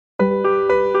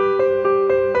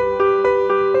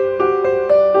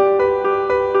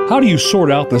How do you sort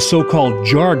out the so-called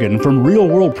jargon from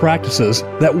real-world practices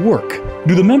that work?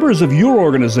 Do the members of your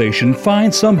organization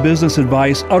find some business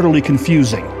advice utterly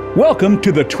confusing? Welcome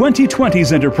to the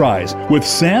 2020s Enterprise with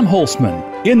Sam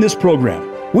Holzman. In this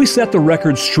program, we set the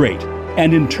record straight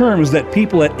and in terms that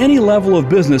people at any level of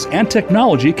business and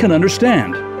technology can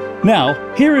understand.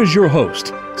 Now, here is your host,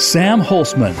 Sam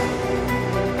Holzman.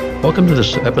 Welcome to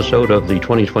this episode of the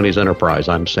 2020s Enterprise.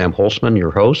 I'm Sam Holzman,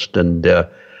 your host, and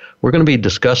we're going to be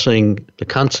discussing the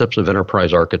concepts of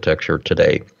enterprise architecture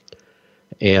today.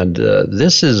 And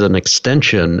this is an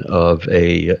extension of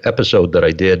an episode that I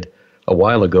did a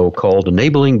while ago called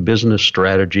Enabling Business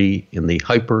Strategy in the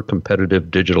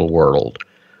Hyper-Competitive Digital World.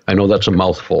 I know that's a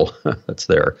mouthful that's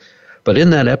there. But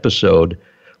in that episode,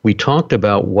 we talked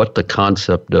about what the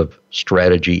concept of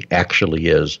strategy actually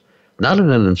is. Not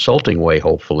in an insulting way,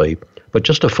 hopefully, but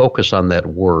just to focus on that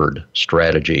word,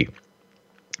 strategy.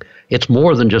 It's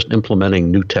more than just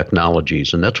implementing new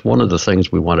technologies, and that's one of the things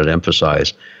we wanted to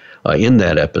emphasize in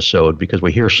that episode because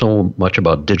we hear so much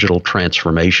about digital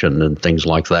transformation and things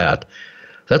like that.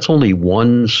 That's only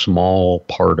one small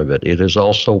part of it. It is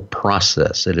also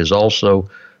process. It is also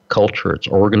culture. It's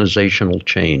organizational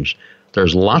change.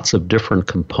 There's lots of different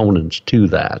components to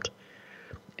that.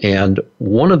 And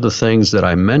one of the things that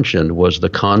I mentioned was the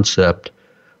concept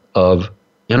of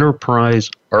enterprise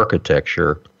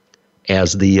architecture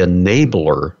as the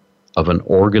enabler of an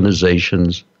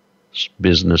organization's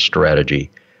business strategy.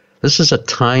 This is a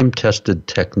time-tested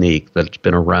technique that's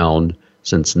been around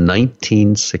since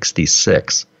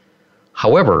 1966.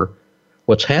 However,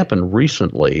 what's happened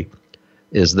recently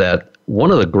is that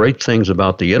one of the great things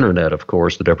about the internet, of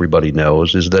course, that everybody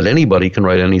knows, is that anybody can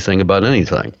write anything about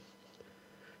anything.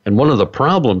 And one of the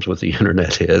problems with the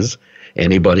internet is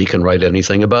anybody can write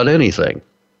anything about anything.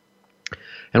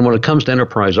 And when it comes to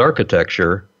enterprise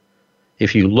architecture,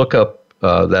 if you look up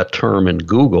that term in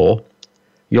Google,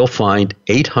 you'll find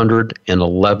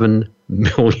 811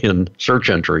 million search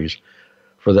entries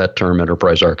for that term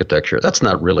enterprise architecture. That's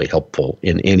not really helpful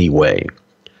in any way.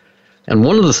 And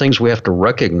one of the things we have to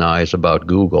recognize about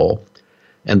Google,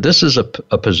 and this is a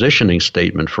positioning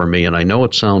statement for me, and I know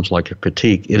it sounds like a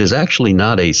critique, it is actually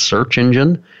not a search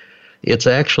engine. It's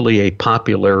actually a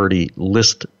popularity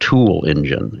list tool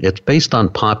engine. It's based on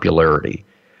popularity.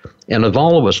 And as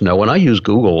all of us know, and I use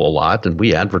Google a lot, and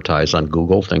we advertise on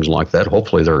Google, things like that.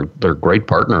 Hopefully they're a great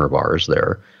partner of ours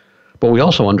there. But we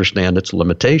also understand its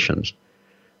limitations.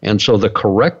 And so the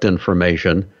correct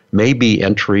information may be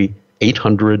entry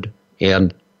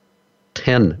 810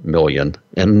 million,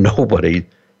 and nobody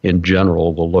in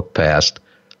general will look past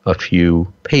a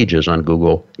few pages on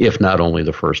Google, if not only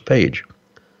the first page.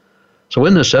 So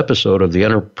in this episode of the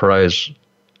enterprise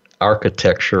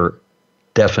architecture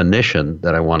definition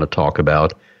that I want to talk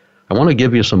about, I want to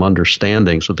give you some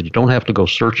understanding so that you don't have to go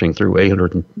searching through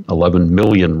 811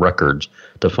 million records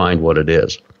to find what it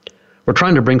is. We're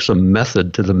trying to bring some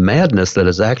method to the madness that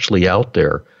is actually out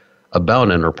there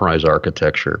about enterprise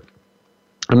architecture.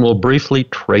 And we'll briefly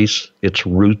trace its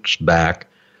roots back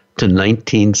to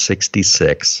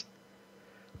 1966,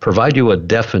 provide you a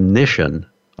definition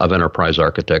of enterprise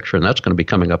architecture, and that's going to be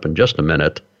coming up in just a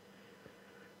minute.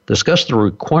 Discuss the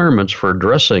requirements for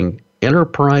addressing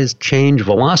enterprise change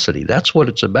velocity. That's what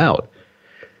it's about.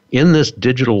 In this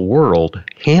digital world,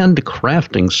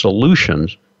 handcrafting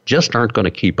solutions just aren't going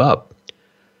to keep up.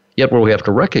 Yet what we have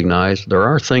to recognize, there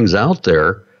are things out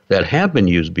there that have been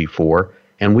used before,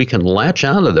 and we can latch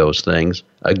onto those things,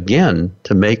 again,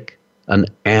 to make an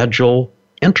agile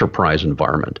enterprise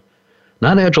environment.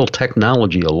 Not agile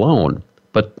technology alone,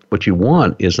 but what you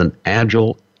want is an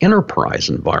agile enterprise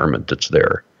environment that's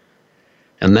there.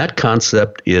 And that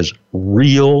concept is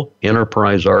real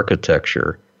enterprise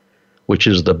architecture, which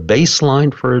is the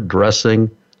baseline for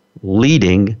addressing,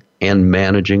 leading, and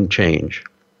managing change.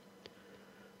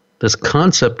 This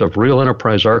concept of real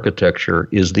enterprise architecture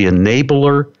is the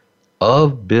enabler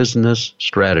of business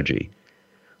strategy.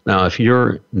 Now, if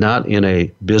you're not in a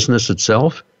business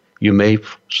itself, you may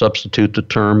substitute the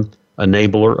term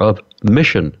enabler of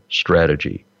mission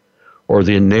strategy, or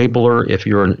the enabler, if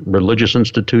you're a religious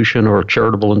institution or a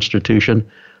charitable institution,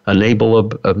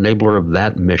 enabler of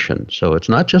that mission. So it's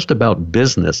not just about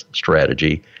business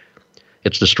strategy.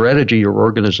 It's the strategy your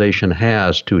organization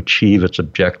has to achieve its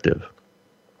objective.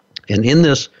 And in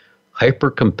this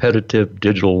hyper-competitive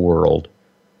digital world,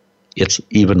 it's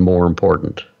even more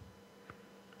important.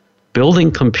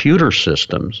 Building computer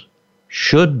systems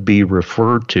should be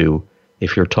referred to,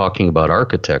 if you're talking about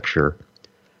architecture,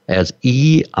 as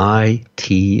EITA,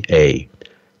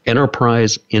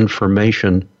 Enterprise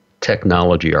Information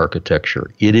Technology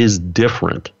Architecture. It is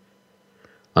different.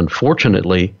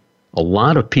 Unfortunately, a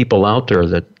lot of people out there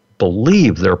that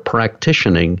believe they're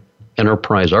practicing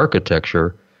enterprise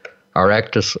architecture are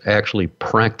actually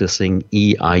practicing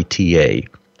EITA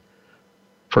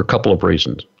for a couple of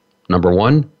reasons. Number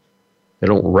one, they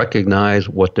don't recognize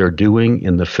what they're doing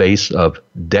in the face of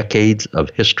decades of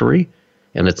history.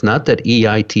 And it's not that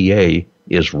EITA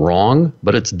is wrong,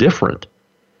 but it's different.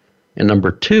 And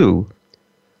number two,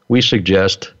 we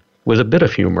suggest, with a bit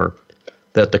of humor,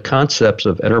 that the concepts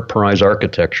of enterprise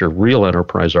architecture, real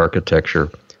enterprise architecture,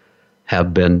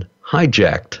 have been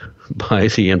hijacked by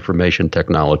the information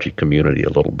technology community a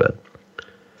little bit.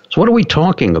 So what are we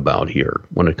talking about here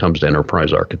when it comes to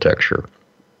enterprise architecture?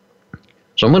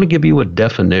 So I'm going to give you a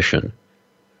definition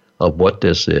of what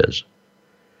this is.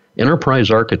 Enterprise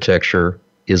architecture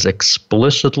is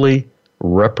explicitly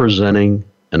representing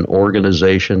an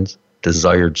organization's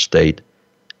desired state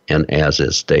and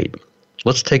as-is state.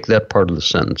 Let's take that part of the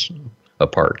sentence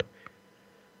apart.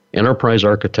 Enterprise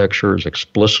architecture is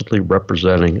explicitly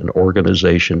representing an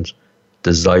organization's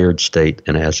desired state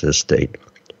and as-is state.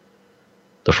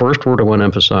 The first word I want to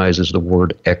emphasize is the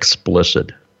word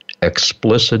explicit.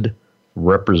 Explicit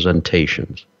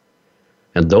representations.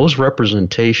 And those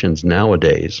representations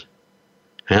nowadays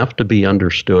have to be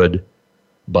understood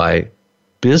by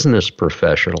business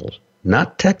professionals,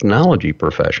 not technology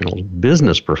professionals,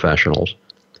 business professionals,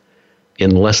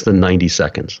 in less than 90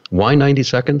 seconds. Why 90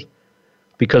 seconds?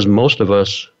 Because most of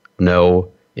us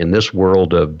know in this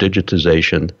world of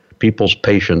digitization, people's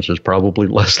patience is probably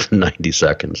less than 90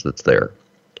 seconds that's there.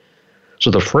 So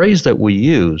the phrase that we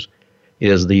use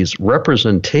is these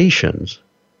representations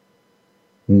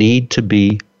need to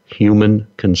be human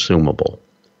consumable.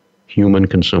 Human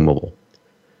consumable.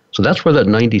 So that's where that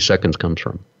 90 seconds comes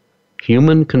from.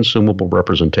 Human consumable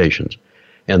representations.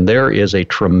 And there is a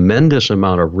tremendous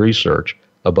amount of research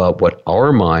about what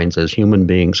our minds as human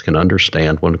beings can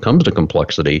understand when it comes to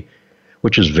complexity,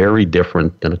 which is very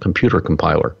different than a computer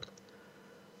compiler.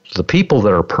 So the people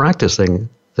that are practicing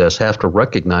this have to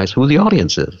recognize who the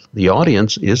audience is. The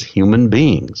audience is human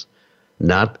beings,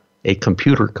 not a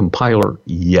computer compiler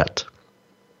yet.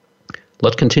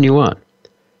 Let's continue on.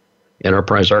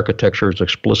 Enterprise architecture is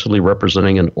explicitly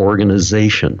representing an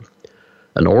organization.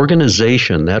 An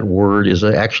organization, that word is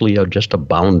actually just a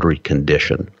boundary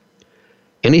condition.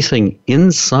 Anything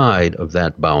inside of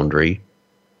that boundary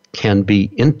can be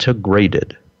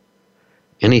integrated.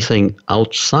 Anything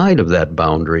outside of that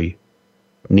boundary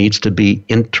needs to be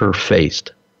interfaced.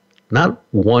 Not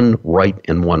one right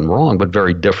and one wrong, but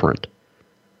very different.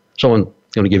 So I'm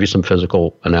going to give you some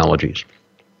physical analogies.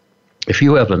 If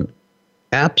you have an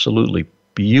absolutely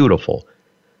beautiful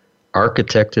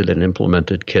architected and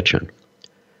implemented kitchen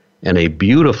and a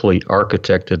beautifully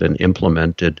architected and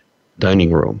implemented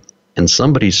dining room, and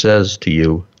somebody says to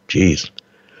you, geez,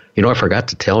 I forgot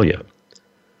to tell you,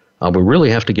 we really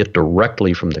have to get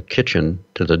directly from the kitchen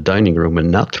to the dining room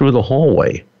and not through the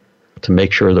hallway to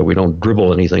make sure that we don't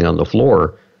dribble anything on the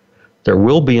floor. There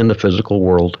will be in the physical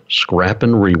world scrap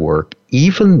and rework,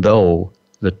 even though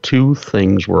the two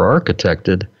things were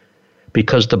architected,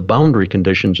 because the boundary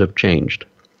conditions have changed.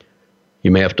 You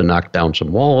may have to knock down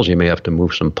some walls, you may have to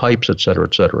move some pipes, et cetera,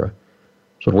 et cetera.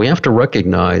 So what we have to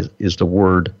recognize is the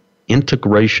word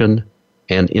integration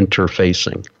and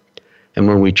interfacing. And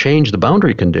when we change the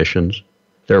boundary conditions,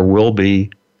 there will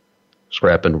be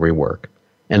scrap and rework.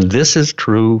 And this is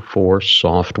true for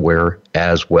software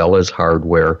as well as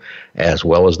hardware, as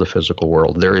well as the physical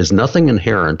world. There is nothing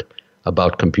inherent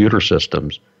about computer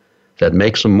systems that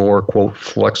makes them more, quote,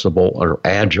 flexible or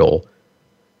agile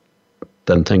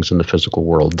than things in the physical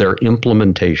world. They're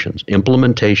implementations.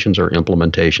 Implementations are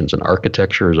implementations, and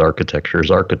architecture is architecture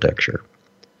is architecture.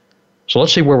 So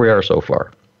let's see where we are so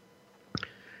far.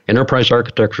 Enterprise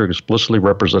architecture explicitly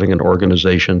representing an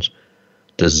organization's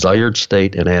desired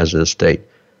state and as-is state.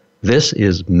 This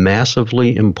is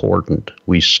massively important.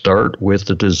 We start with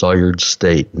the desired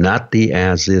state, not the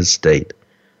as-is state,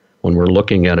 when we're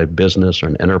looking at a business or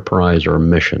an enterprise or a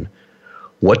mission.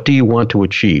 What do you want to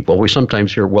achieve? Well, we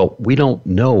sometimes hear, well, we don't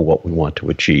know what we want to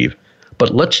achieve,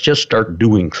 but let's just start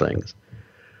doing things.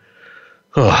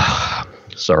 Oh,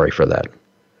 sorry for that.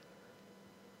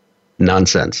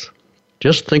 Nonsense.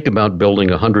 Just think about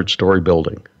building a 100-story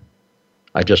building.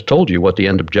 I just told you what the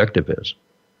end objective is.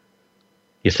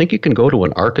 You think you can go to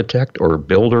an architect or a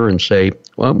builder and say,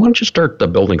 well, why don't you start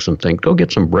building some things? Go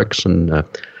get some bricks and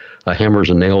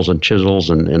hammers and nails and chisels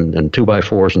and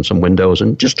 2x4s and some windows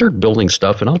and just start building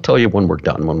stuff, and I'll tell you when we're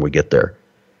done, when we get there.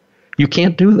 You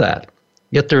can't do that.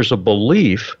 Yet there's a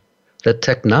belief that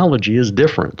technology is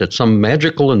different, that some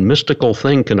magical and mystical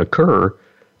thing can occur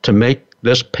to make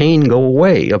this pain go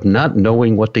away of not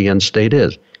knowing what the end state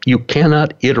is. You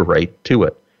cannot iterate to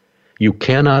it. You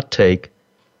cannot take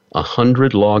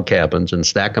 100 log cabins and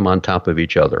stack them on top of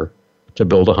each other to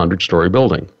build a 100-story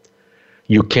building.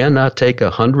 You cannot take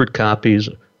 100 copies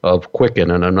of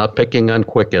Quicken, and I'm not picking on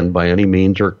Quicken by any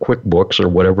means, or QuickBooks, or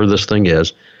whatever this thing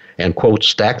is, and, quote,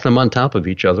 stack them on top of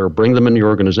each other, bring them in your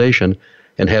organization,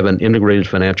 and have an integrated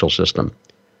financial system.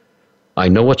 I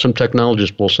know what some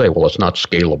technologists will say, well, it's not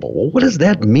scalable. Well, what does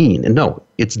that mean? And no,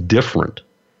 it's different.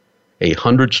 A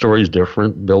 100-story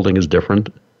building is different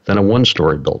than a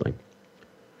 1-story building.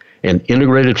 An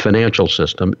integrated financial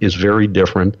system is very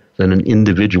different than an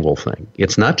individual thing.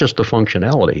 It's not just the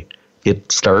functionality.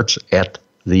 It starts at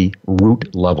the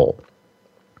root level.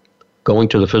 Going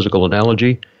to the physical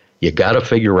analogy, you got to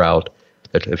figure out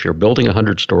that if you're building a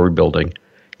 100-story building,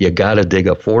 you got to dig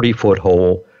a 40-foot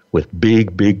hole with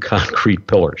big, big concrete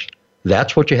pillars.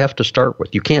 That's what you have to start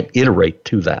with. You can't iterate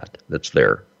to that's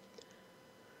there.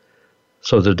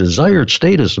 So the desired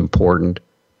state is important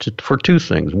for two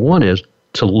things. One is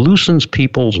to loosen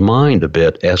people's mind a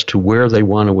bit as to where they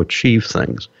want to achieve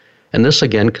things. And this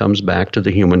again comes back to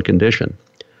the human condition.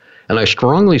 And I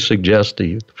strongly suggest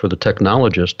for the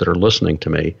technologists that are listening to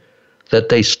me that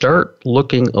they start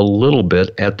looking a little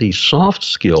bit at the soft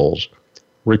skills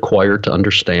required to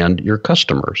understand your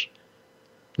customers.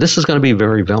 This is going to be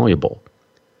very valuable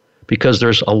because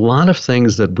there's a lot of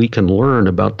things that we can learn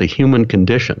about the human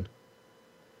condition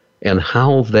and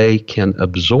how they can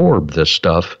absorb this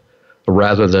stuff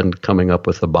rather than coming up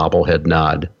with the bobblehead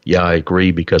nod. Yeah, I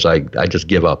agree because I just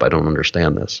give up. I don't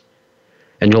understand this.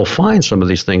 And you'll find some of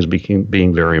these things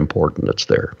being very important that's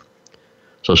there.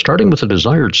 So starting with the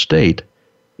desired state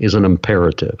is an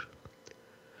imperative.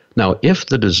 Now, if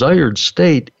the desired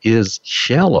state is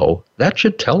shallow, that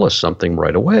should tell us something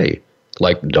right away.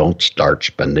 Like, don't start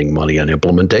spending money on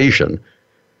implementation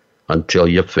until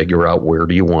you figure out where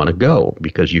do you want to go,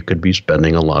 because you could be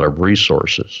spending a lot of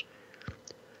resources.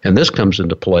 And this comes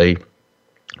into play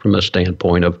from the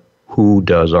standpoint of who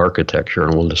does architecture,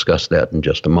 and we'll discuss that in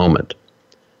just a moment.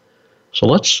 So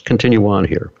let's continue on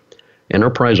here.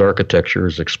 Enterprise architecture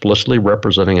is explicitly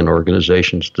representing an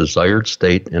organization's desired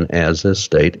state and as-is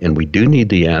state, and we do need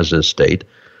the as-is state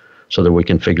so that we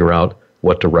can figure out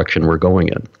what direction we're going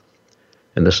in.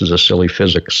 And this is a silly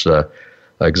physics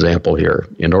example here.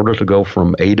 In order to go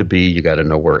from A to B, you got to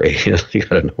know where A is, you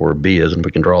got to know where B is, and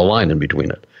we can draw a line in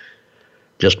between it.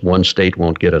 Just one state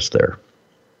won't get us there.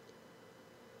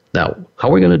 Now, how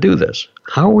are we going to do this?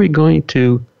 How are we going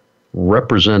to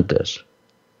represent this?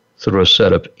 Through a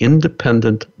set of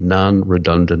independent,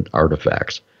 non-redundant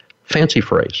artifacts. Fancy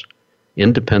phrase,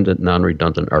 independent,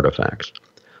 non-redundant artifacts.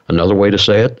 Another way to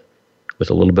say it,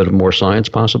 with a little bit of more science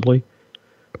possibly,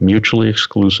 mutually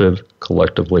exclusive,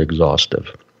 collectively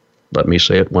exhaustive. Let me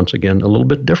say it once again a little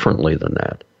bit differently than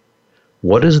that.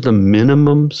 What is the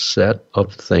minimum set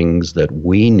of things that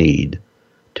we need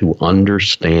to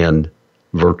understand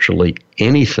virtually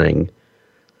anything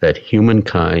that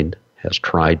humankind has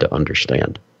tried to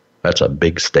understand? That's a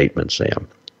big statement, Sam.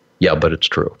 Yeah, but it's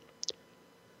true.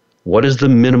 What is the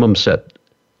minimum set?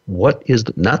 What is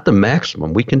not the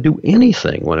maximum? We can do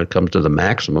anything when it comes to the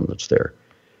maximum that's there.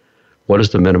 What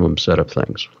is the minimum set of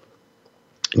things?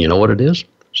 You know what it is?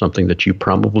 Something that you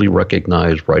probably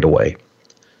recognize right away.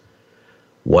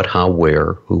 What, how,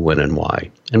 where, who, when, and why.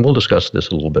 And we'll discuss this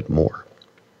a little bit more.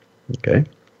 Okay?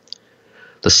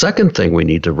 The second thing we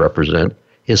need to represent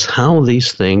is how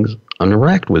these things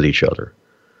interact with each other.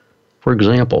 For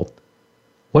example,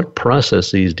 what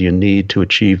processes do you need to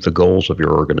achieve the goals of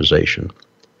your organization?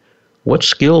 What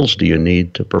skills do you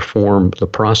need to perform the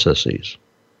processes?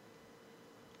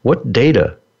 What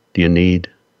data do you need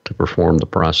to perform the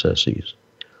processes?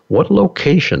 What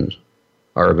locations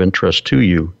are of interest to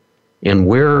you, and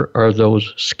where are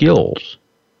those skills?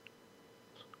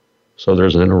 So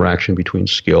there's an interaction between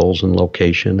skills and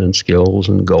location and skills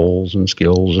and goals and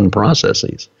skills and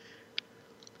processes.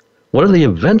 What are the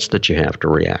events that you have to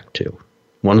react to?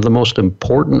 One of the most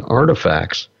important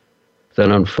artifacts that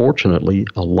unfortunately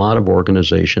a lot of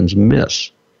organizations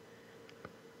miss.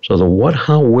 So the what,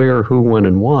 how, where, who, when,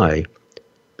 and why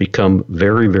become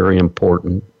very, very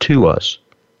important to us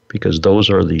because those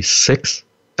are the 6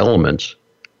 elements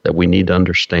that we need to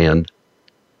understand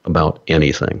about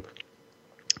anything.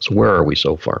 So where are we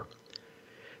so far?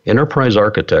 Enterprise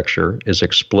architecture is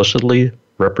explicitly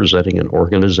representing an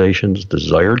organization's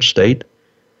desired state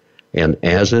and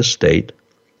as-is state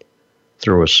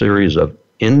through a series of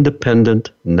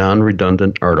independent,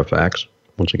 non-redundant artifacts.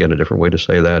 Once again, a different way to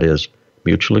say that is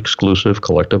mutually exclusive,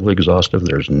 collectively exhaustive.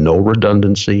 There's no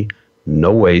redundancy,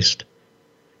 no waste.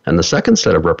 And the second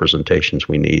set of representations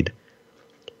we need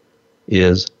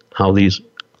is how these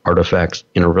artifacts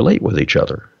interrelate with each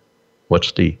other?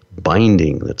 What's the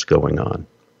binding that's going on?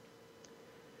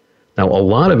 Now, a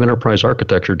lot of enterprise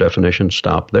architecture definitions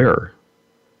stop there.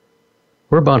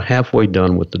 We're about halfway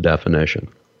done with the definition.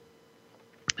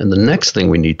 And the next thing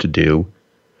we need to do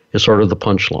is sort of the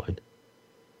punchline.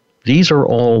 These are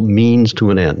all means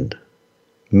to an end.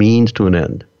 Means to an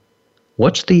end.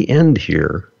 What's the end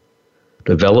here?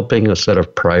 Developing a set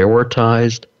of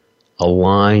prioritized,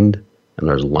 aligned, and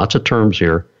there's lots of terms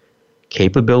here,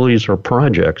 capabilities or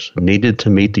projects needed to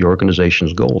meet the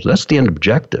organization's goals. That's the end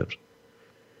objective.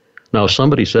 Now, if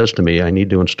somebody says to me, I need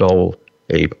to install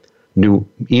a new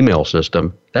email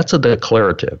system, that's a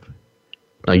declarative.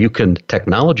 Now, you can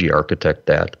technology architect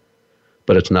that,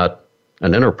 but it's not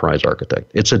an enterprise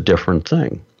architect. It's a different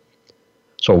thing.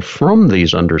 So from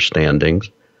these understandings,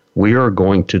 we are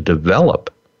going to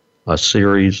develop a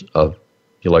series of,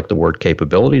 you like the word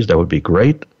capabilities, that would be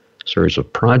great, a series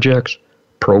of projects,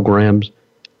 programs,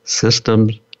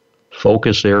 systems,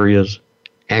 focus areas,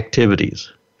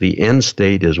 activities. The end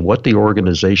state is what the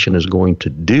organization is going to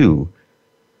do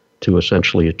to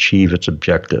essentially achieve its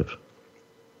objective.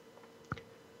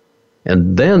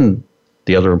 And then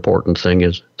the other important thing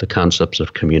is the concepts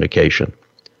of communication.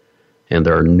 And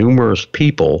there are numerous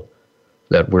people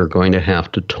that we're going to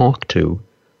have to talk to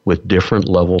with different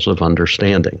levels of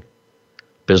understanding.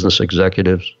 Business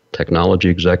executives, technology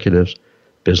executives,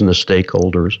 business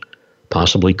stakeholders,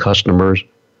 possibly customers,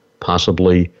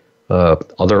 possibly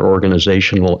other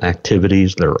organizational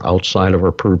activities that are outside of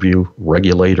our purview,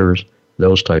 regulators,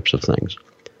 those types of things.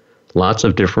 Lots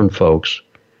of different folks,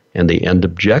 and the end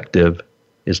objective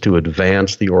is to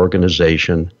advance the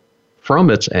organization from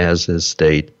its as-is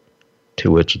state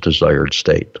to its desired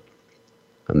state.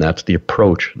 And that's the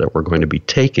approach that we're going to be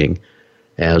taking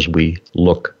as we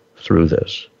look through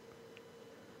this.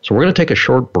 So we're going to take a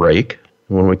short break.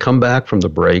 And when we come back from the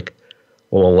break,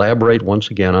 we'll elaborate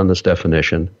once again on this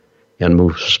definition and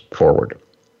move forward.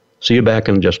 See you back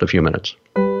in just a few minutes.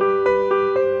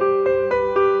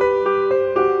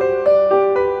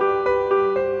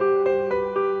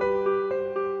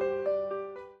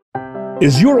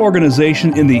 Is your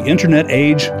organization in the internet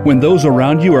age when those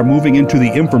around you are moving into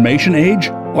the information age?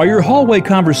 Are your hallway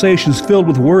conversations filled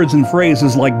with words and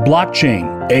phrases like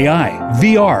blockchain, AI,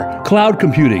 VR, cloud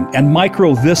computing, and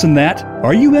micro this and that?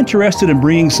 Are you interested in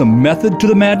bringing some method to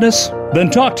the madness? Then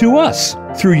talk to us.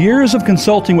 Through years of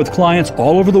consulting with clients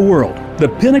all over the world, the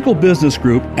Pinnacle Business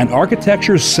Group and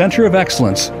Architecture's Center of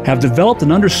Excellence have developed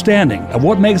an understanding of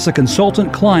what makes a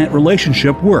consultant-client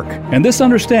relationship work. And this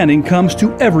understanding comes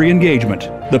to every engagement.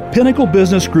 The Pinnacle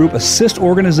Business Group assists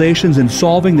organizations in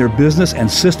solving their business and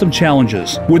system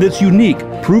challenges with its unique,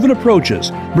 proven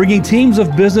approaches, bringing teams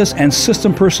of business and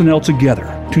system personnel together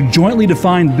to jointly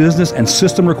define business and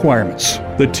system requirements.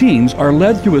 The teams are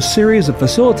led through a series of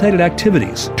facilitated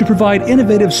activities to provide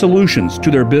innovative solutions to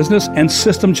their business and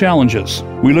system challenges.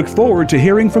 We look forward to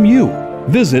hearing from you.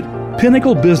 Visit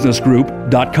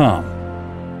pinnaclebusinessgroup.com.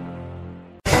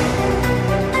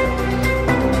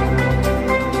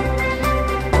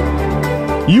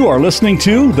 You are listening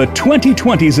to the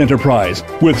 2020s Enterprise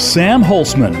with Sam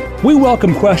Holzman. We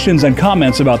welcome questions and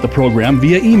comments about the program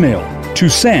via email to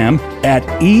sam@eacoe.org.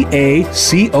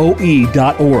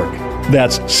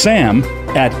 That's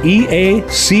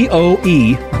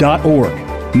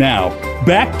sam@eacoe.org. Now,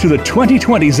 back to the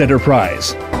 2020s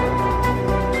Enterprise.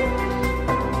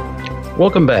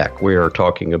 Welcome back. We are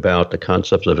talking about the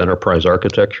concepts of enterprise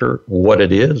architecture, what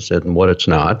it is and what it's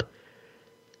not,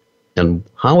 and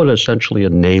how it essentially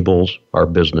enables our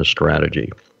business strategy.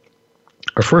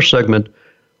 Our first segment,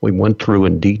 we went through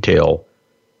in detail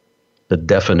the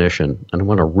definition, and I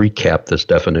want to recap this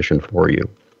definition for you.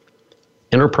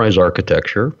 Enterprise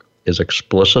architecture is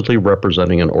explicitly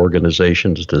representing an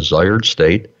organization's desired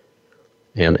state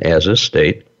and as-is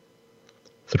state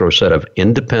through a set of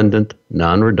independent,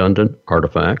 non-redundant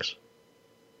artifacts,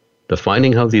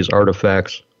 defining how these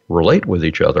artifacts relate with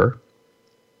each other,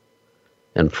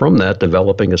 and from that,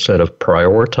 developing a set of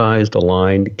prioritized,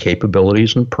 aligned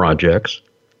capabilities and projects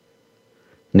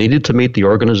needed to meet the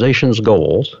organization's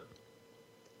goals,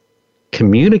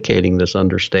 communicating this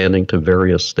understanding to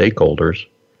various stakeholders,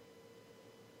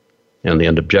 and the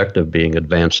end objective being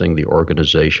advancing the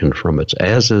organization from its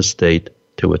as-is state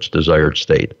to its desired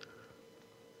state.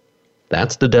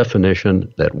 That's the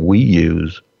definition that we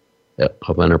use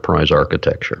of enterprise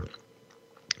architecture.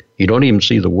 You don't even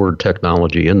see the word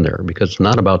technology in there because it's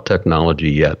not about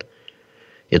technology yet.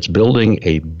 It's building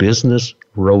a business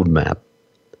roadmap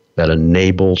that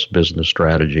enables business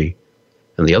strategy.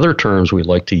 And the other terms we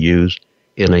like to use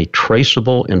in a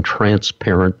traceable and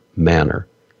transparent manner.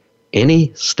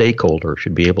 Any stakeholder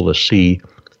should be able to see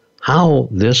how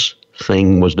this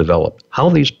thing was developed, how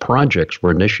these projects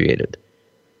were initiated.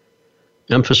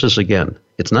 Emphasis again,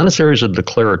 it's not a series of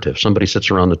declaratives. Somebody sits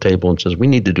around the table and says, we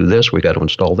need to do this, we got to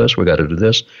install this, we got to do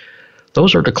this.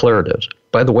 Those are declaratives.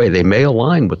 By the way, they may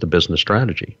align with the business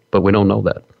strategy, but we don't know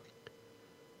that.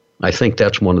 I think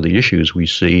that's one of the issues we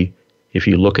see if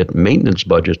you look at maintenance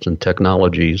budgets and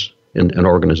technologies in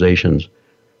organizations.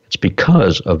 It's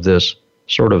because of this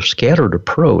sort of scattered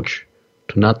approach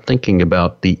to not thinking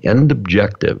about the end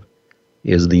objective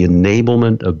is the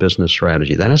enablement of business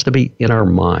strategy. That has to be in our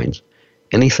minds,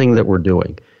 anything that we're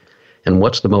doing. And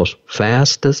what's the most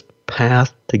fastest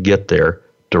path to get there,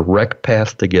 direct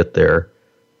path to get there,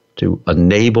 to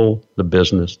enable the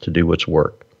business to do its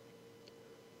work.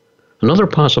 Another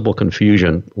possible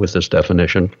confusion with this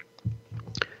definition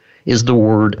is the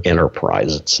word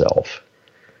enterprise itself.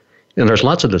 And there's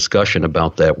lots of discussion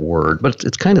about that word, but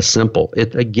it's kind of simple.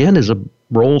 It, again, is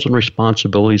roles and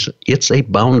responsibilities. It's a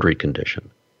boundary condition.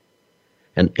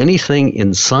 And anything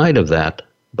inside of that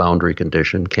boundary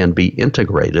condition can be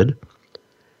integrated.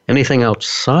 Anything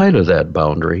outside of that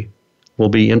boundary will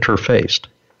be interfaced.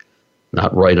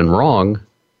 Not right and wrong,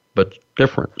 but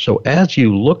different. So as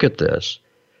you look at this,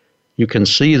 you can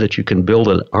see that you can build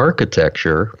an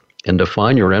architecture and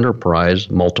define your enterprise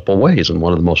multiple ways. And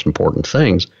one of the most important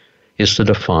things is to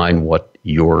define what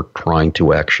you're trying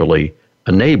to actually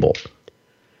enable.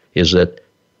 Is it,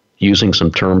 using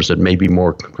some terms that may be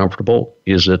more comfortable,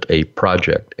 is it a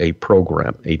project, a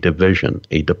program, a division,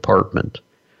 a department,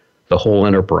 the whole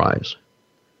enterprise?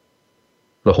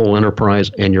 The whole enterprise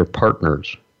and your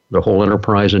partners. The whole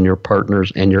enterprise and your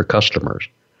partners and your customers.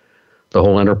 The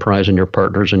whole enterprise and your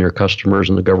partners and your customers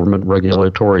and the government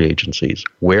regulatory agencies.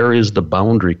 Where is the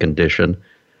boundary condition,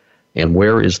 and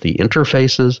where is the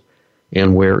interfaces,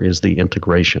 and where is the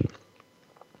integration?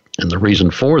 And the reason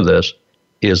for this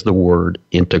is the word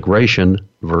integration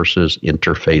versus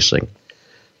interfacing.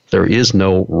 There is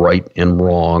no right and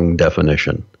wrong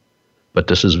definition, but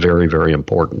this is very, very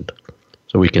important.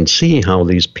 So we can see how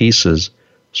these pieces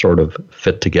sort of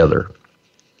fit together.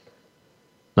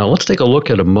 Now let's take a look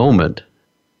at a moment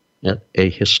at a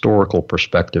historical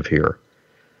perspective here.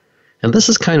 And this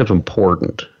is kind of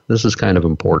important.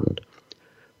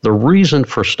 The reason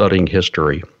for studying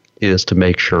history is to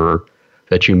make sure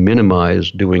that you minimize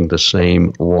doing the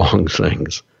same wrong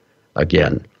things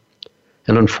again.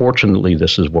 And unfortunately,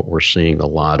 this is what we're seeing a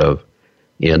lot of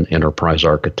in enterprise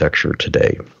architecture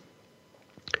today.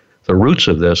 The roots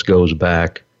of this goes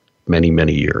back many,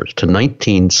 many years to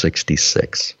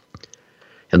 1966.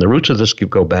 And the roots of this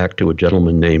go back to a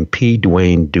gentleman named P.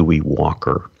 Dwayne Dewey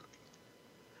Walker.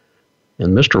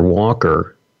 And Mr.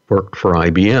 Walker worked for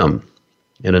IBM.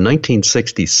 And in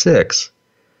 1966,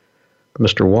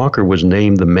 Mr. Walker was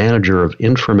named the manager of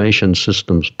information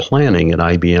systems planning at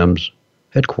IBM's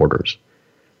headquarters.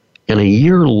 And a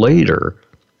year later,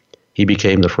 he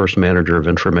became the first manager of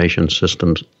information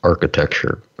systems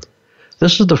architecture.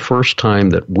 This is the first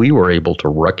time that we were able to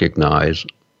recognize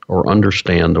or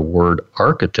understand the word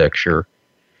architecture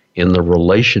in the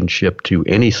relationship to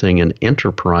anything in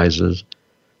enterprises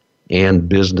and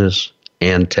business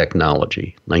and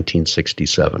technology,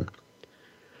 1967.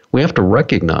 We have to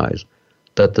recognize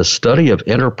that the study of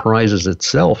enterprises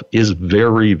itself is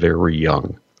very, very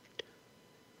young.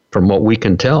 From what we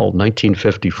can tell,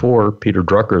 1954, Peter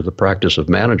Drucker, The Practice of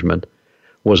Management,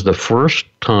 was the first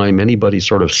time anybody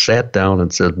sort of sat down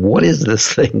and said, what is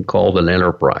this thing called an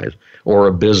enterprise or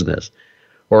a business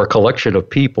or a collection of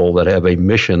people that have a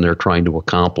mission they're trying to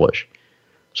accomplish?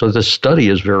 So this study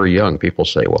is very young. People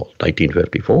say, well,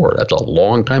 1954, that's a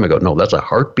long time ago. No, that's a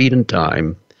heartbeat in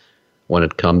time when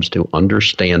it comes to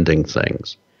understanding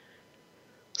things.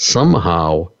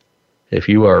 Somehow, if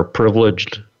you are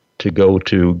privileged to go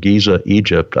to Giza,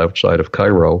 Egypt, outside of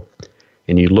Cairo,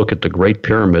 and you look at the Great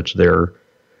Pyramids there,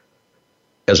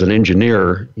 as an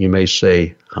engineer, you may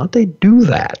say, how'd they do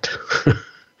that?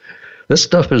 This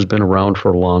stuff has been around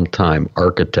for a long time,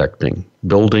 architecting,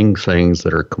 building things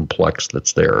that are complex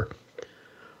that's there.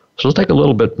 So let's take a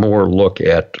little bit more look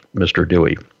at Mr.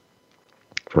 Dewey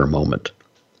for a moment.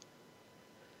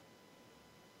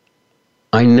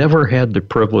 I never had the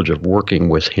privilege of working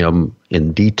with him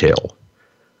in detail,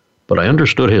 but I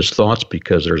understood his thoughts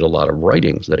because there's a lot of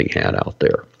writings that he had out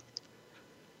there.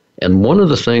 And one of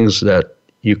the things that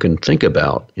you can think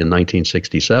about in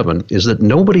 1967 is that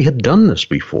nobody had done this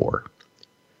before.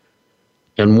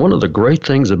 And one of the great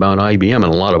things about IBM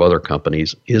and a lot of other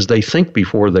companies is they think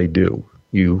before they do.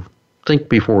 You think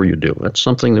before you do. That's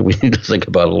something that we need to think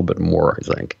about a little bit more,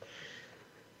 I think.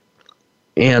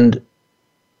 And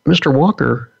Mr.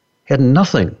 Walker had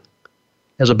nothing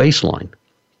as a baseline.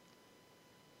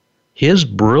 His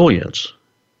brilliance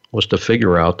was to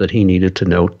figure out that he needed to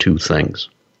know two things.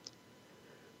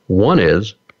 One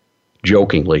is,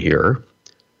 jokingly here,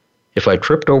 if I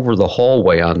tripped over the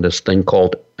hallway on this thing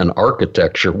called an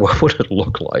architecture, what would it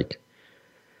look like?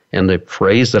 And the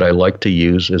phrase that I like to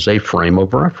use is a frame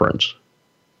of reference.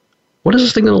 What is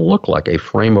this thing going to look like? A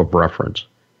frame of reference.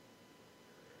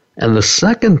 And the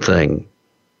second thing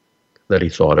that he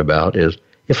thought about is,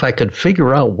 if I could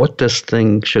figure out what this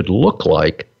thing should look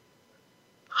like,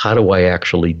 how do I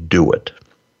actually do it?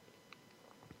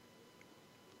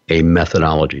 A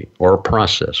methodology or a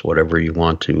process, whatever you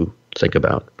want to think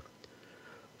about.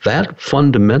 That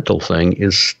fundamental thing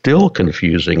is still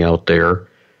confusing out there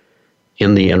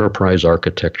in the enterprise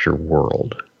architecture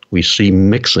world. We see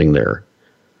mixing there.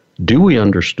 Dewey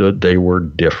understood they were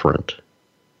different.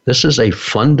 This is a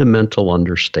fundamental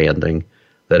understanding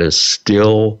that is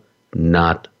still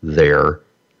not there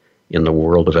in the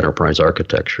world of enterprise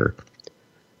architecture.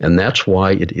 And that's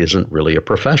why it isn't really a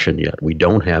profession yet. We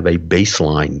don't have a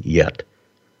baseline yet.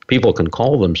 People can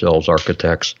call themselves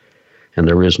architects, and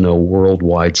there is no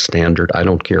worldwide standard. I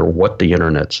don't care what the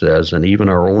internet says, and even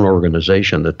our own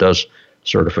organization that does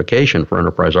certification for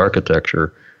enterprise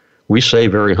architecture, we say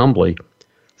very humbly,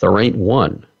 there ain't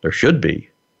one. There should be.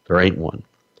 There ain't one.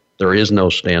 There is no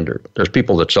standard. There's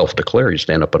people that self-declare. You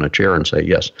stand up in a chair and say,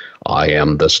 yes, I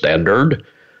am the standard.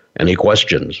 Any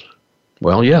questions?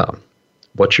 Well, yeah.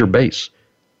 What's your base?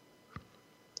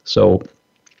 So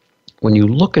when you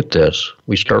look at this,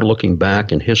 we start looking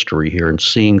back in history here and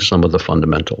seeing some of the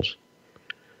fundamentals.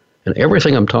 And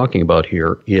everything I'm talking about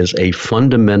here is a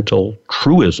fundamental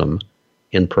truism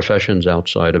in professions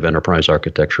outside of enterprise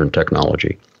architecture and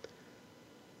technology.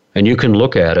 And you can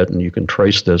look at it and you can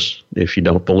trace this if you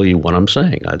don't believe what I'm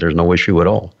saying. There's no issue at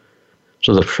all.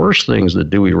 So the first things that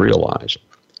Dewey realized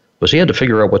was he had to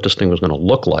figure out what this thing was going to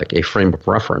look like, a frame of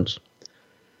reference,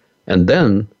 and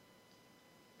then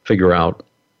figure out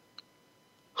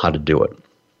how to do it.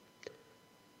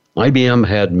 IBM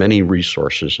had many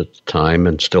resources at the time,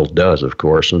 and still does, of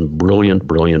course, and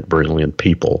brilliant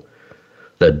people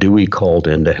that Dewey called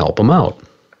in to help him out.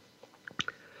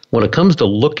 When it comes to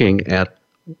looking at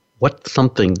what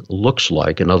something looks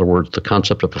like, in other words, the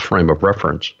concept of a frame of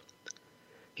reference,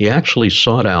 he actually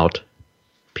sought out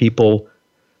people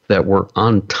that were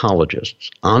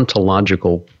ontologists,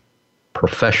 ontological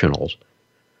professionals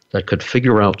that could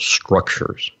figure out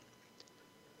structures.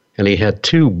 And he had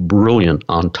two brilliant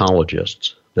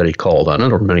ontologists that he called on. There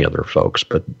were many other folks,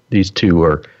 but these two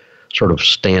are sort of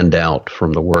stand out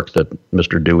from the work that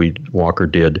Mr. Dewey Walker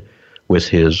did with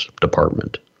his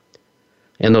department.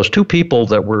 And those two people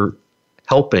that were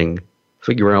helping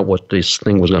figure out what this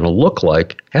thing was going to look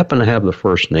like happened to have the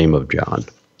first name of John.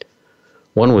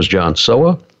 One was John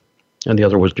Soa, and the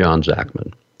other was John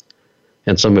Zachman.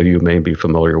 And some of you may be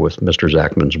familiar with Mr.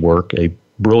 Zachman's work, a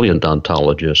brilliant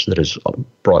ontologist that has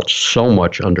brought so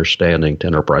much understanding to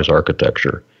enterprise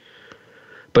architecture.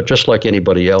 But just like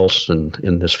anybody else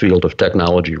in this field of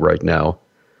technology right now,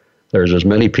 there's as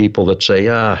many people that say,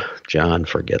 John,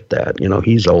 forget that. You know,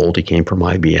 he's old. He came from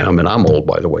IBM. And I'm old,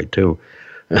 by the way, too.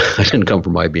 I didn't come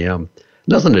from IBM.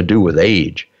 Nothing to do with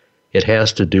age. It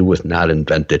has to do with not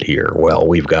invented here. Well,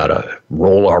 we've got to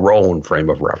roll our own frame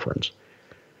of reference.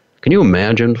 Can you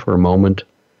imagine for a moment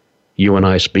you and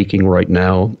I speaking right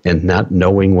now and not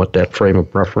knowing what that frame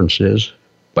of reference is?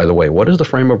 By the way, what is the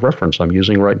frame of reference I'm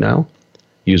using right now?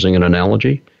 Using an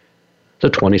analogy?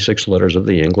 The 26 letters of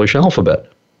the English alphabet.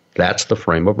 That's the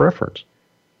frame of reference.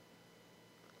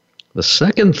 The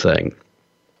second thing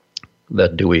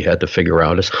that Dewey had to figure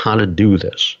out is how to do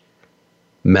this.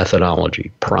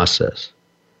 Methodology, process,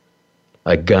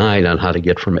 a guide on how to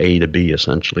get from A to B,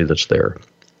 essentially, that's there.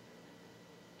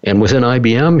 And within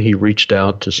IBM, he reached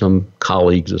out to some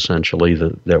colleagues, essentially,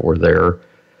 that were there,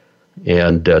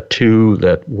 and two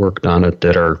that worked on it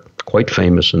that are quite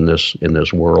famous in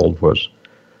this world was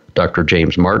Dr.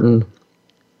 James Martin,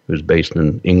 who's based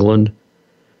in England,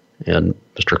 and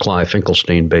Mr. Clive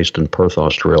Finkelstein, based in Perth,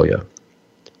 Australia.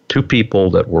 Two people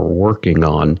that were working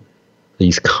on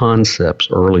these concepts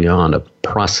early on of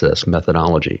process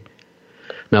methodology.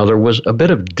 Now, there was a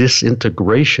bit of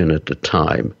disintegration at the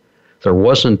time. There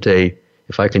wasn't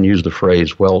if I can use the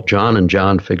phrase, well, John and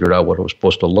John figured out what it was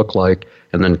supposed to look like,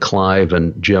 and then Clive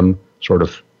and Jim sort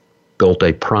of built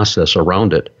a process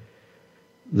around it.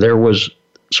 There was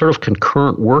sort of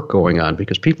concurrent work going on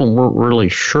because people weren't really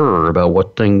sure about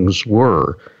what things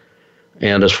were.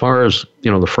 And as far as,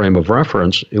 the frame of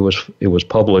reference, it was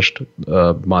published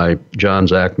by John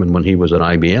Zachman when he was at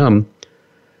IBM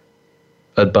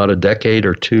about a decade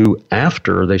or two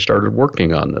after they started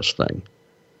working on this thing.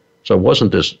 So it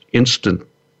wasn't this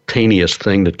instantaneous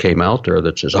thing that came out there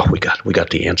that says, oh, we got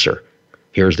the answer.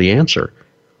 Here's the answer.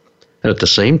 And at the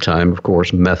same time, of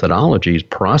course, methodologies,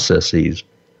 processes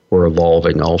were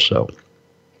evolving also.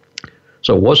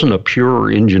 So it wasn't a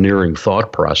pure engineering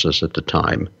thought process at the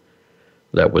time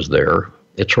that was there.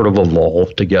 It sort of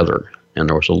evolved together, and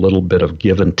there was a little bit of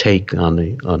give and take on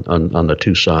the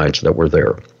two sides that were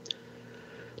there.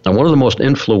 Now, one of the most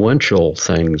influential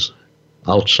things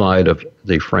outside of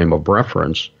the frame of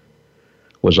reference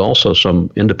was also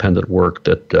some independent work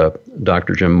that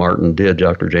Dr.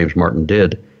 James Martin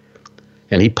did,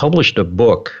 and he published a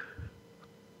book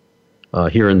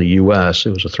here in the U.S. It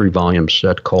was a 3-volume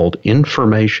set called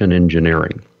Information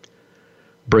Engineering,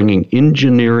 bringing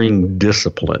engineering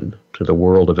discipline to the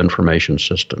world of information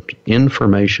systems,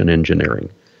 information engineering.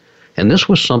 And this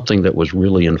was something that was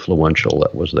really influential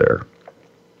that was there.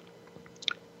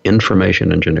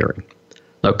 Information engineering.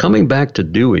 Now, coming back to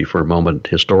Dewey for a moment,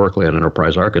 historically on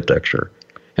enterprise architecture,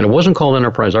 and it wasn't called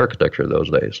enterprise architecture those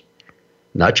days.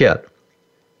 Not yet.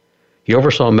 He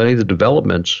oversaw many of the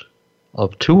developments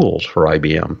of tools for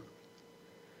IBM.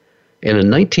 And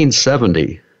in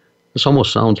 1970, this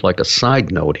almost sounds like a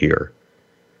side note here,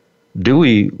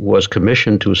 Dewey was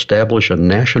commissioned to establish a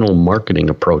national marketing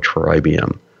approach for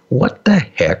IBM. What the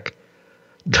heck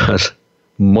does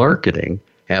marketing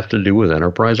have to do with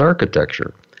enterprise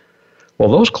architecture? Well,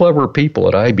 those clever people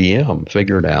at IBM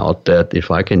figured out that,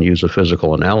 if I can use a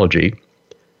physical analogy,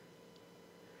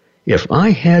 if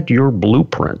I had your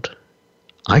blueprint,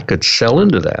 I could sell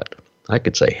into that. I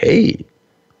could say,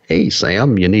 hey,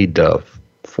 Sam, you need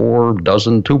 4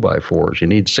 dozen 2x4s. You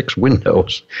need 6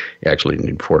 windows. You actually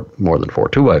need more than 4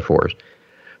 2x4s.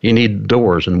 You need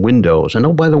doors and windows. And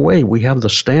oh, by the way, we have the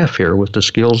staff here with the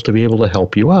skills to be able to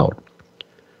help you out.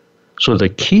 So the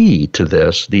key to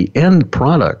this, the end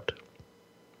product,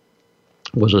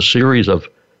 was a series of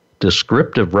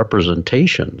descriptive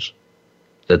representations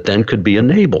that then could be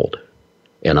enabled.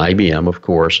 And IBM, of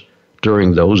course,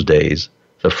 during those days,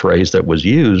 the phrase that was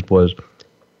used was,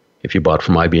 if you bought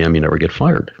from IBM, you never get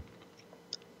fired.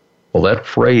 Well, that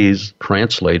phrase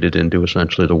translated into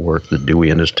essentially the work that Dewey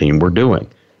and his team were doing.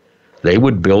 They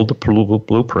would build the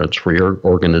blueprints for your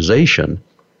organization,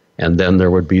 and then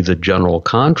there would be the general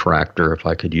contractor, if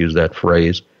I could use that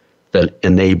phrase, that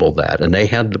enabled that. And they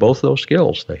had both those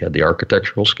skills. They had the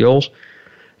architectural skills,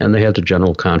 and they had the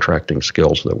general contracting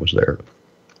skills that was there.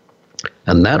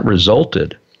 And that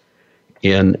resulted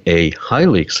in a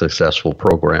highly successful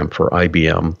program for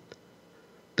IBM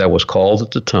that was called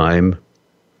at the time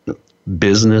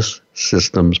Business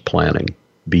Systems Planning,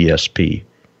 BSP,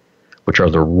 which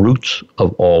are the roots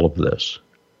of all of this.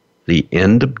 The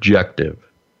end objective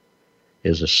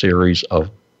is a series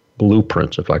of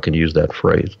blueprints, if I can use that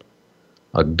phrase,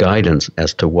 a guidance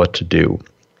as to what to do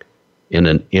in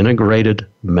an integrated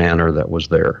manner that was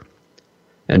there.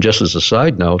 And just as a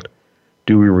side note,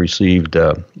 Dewey received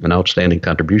an Outstanding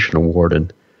Contribution Award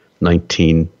in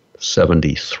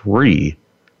 1973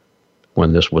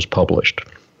 when this was published.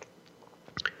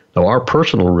 Now, our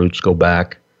personal roots go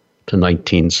back to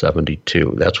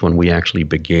 1972. That's when we actually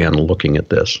began looking at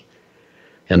this.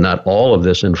 And not all of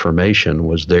this information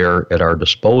was there at our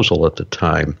disposal at the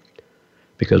time,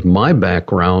 because my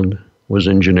background was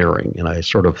engineering, and I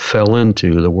sort of fell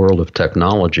into the world of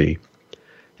technology.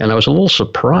 And I was a little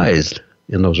surprised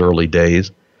in those early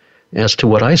days as to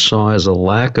what I saw as a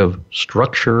lack of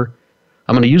structure.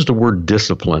 I'm going to use the word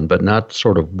discipline, but not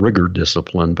sort of rigor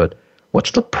discipline, but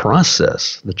what's the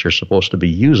process that you're supposed to be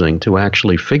using to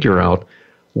actually figure out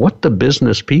what the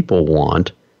business people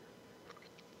want?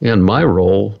 And my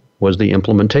role was the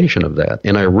implementation of that.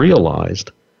 And I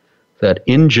realized that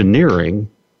engineering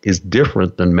is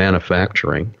different than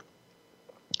manufacturing.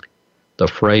 The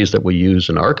phrase that we use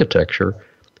in architecture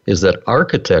is that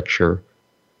architecture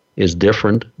is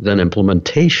different than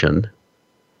implementation.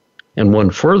 And one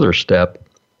further step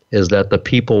is that the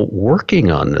people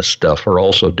working on this stuff are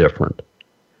also different.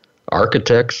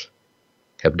 Architects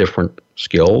have different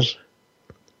skills.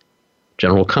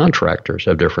 General contractors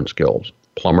have different skills.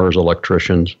 Plumbers,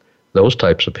 electricians, those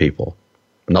types of people.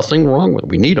 Nothing wrong with it.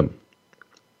 We need them,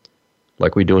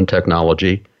 like we do in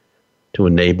technology, to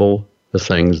enable the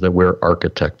things that we're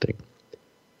architecting.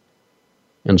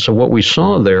 And so what we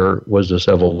saw there was this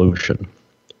evolution.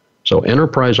 So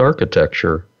enterprise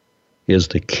architecture is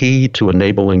the key to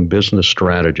enabling business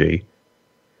strategy,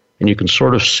 and you can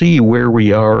sort of see where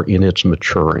we are in its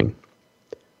maturing.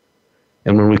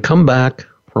 And when we come back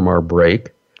from our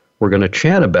break, we're going to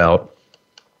chat about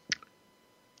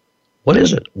what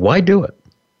is it? Why do it?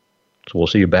 So we'll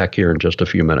see you back here in just a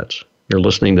few minutes. You're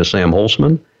listening to Sam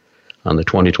Holzman On the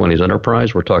 2020s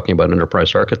Enterprise, we're talking about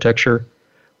enterprise architecture.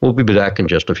 We'll be back in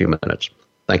just a few minutes.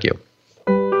 Thank you.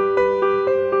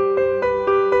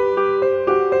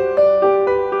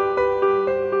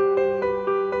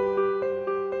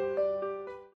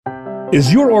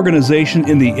 Is your organization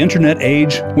in the internet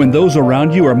age when those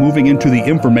around you are moving into the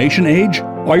information age?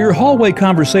 Are your hallway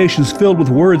conversations filled with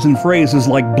words and phrases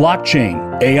like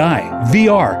blockchain, AI,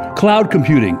 VR, cloud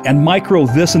computing, and micro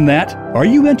this and that? Are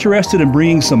you interested in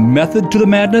bringing some method to the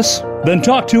madness? Then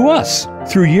talk to us.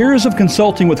 Through years of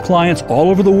consulting with clients all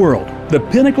over the world, the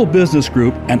Pinnacle Business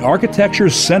Group and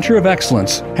Architecture's Center of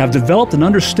Excellence have developed an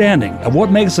understanding of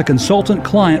what makes a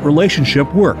consultant-client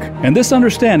relationship work. And this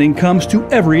understanding comes to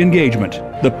every engagement.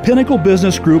 The Pinnacle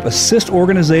Business Group assists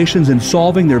organizations in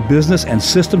solving their business and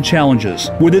system challenges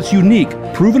with its unique,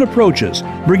 proven approaches,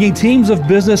 bringing teams of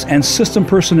business and system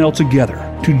personnel together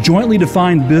to jointly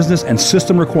define business and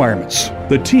system requirements.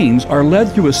 The teams are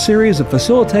led through a series of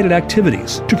facilitated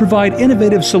activities to provide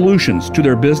innovative solutions to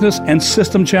their business and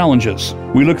system challenges.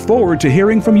 We look forward to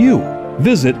hearing from you.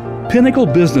 Visit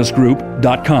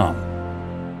pinnaclebusinessgroup.com.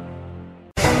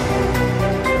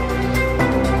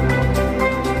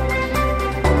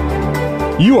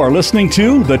 You are listening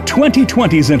to the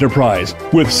 2020s Enterprise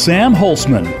with Sam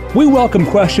Holzman. We welcome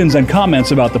questions and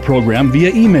comments about the program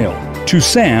via email to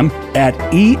sam@eacoe.org.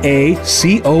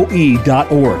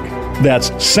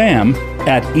 That's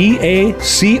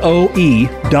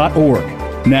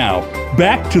sam@eacoe.org. Now,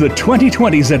 back to the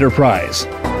 2020s Enterprise.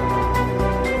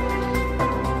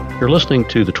 You're listening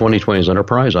to the 2020s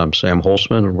Enterprise. I'm Sam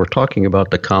Holzman, and we're talking about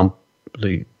the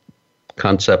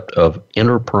concept of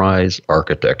enterprise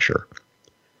architecture.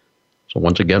 So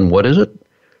once again, what is it?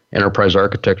 Enterprise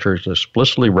architecture is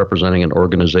explicitly representing an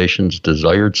organization's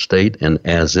desired state and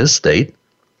as-is state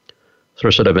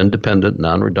through a set of independent,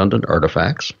 non-redundant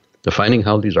artifacts, defining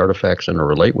how these artifacts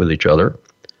interrelate with each other,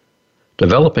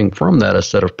 developing from that a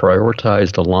set of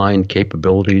prioritized, aligned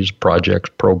capabilities, projects,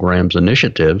 programs,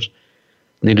 initiatives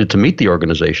needed to meet the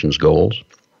organization's goals,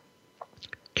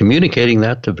 communicating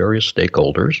that to various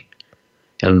stakeholders,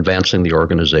 and advancing the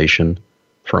organization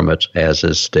from its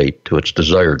as-is state to its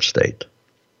desired state.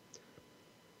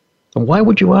 And why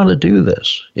would you want to do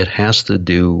this? It has to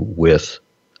do with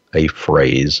a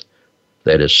phrase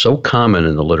that is so common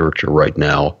in the literature right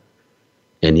now,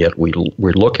 and yet we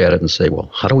look at it and say, well,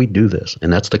 how do we do this?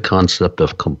 And that's the concept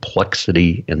of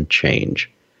complexity and change.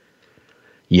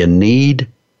 You need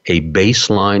a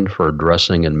baseline for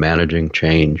addressing and managing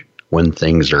change when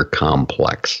things are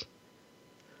complex.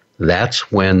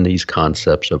 That's when these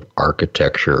concepts of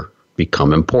architecture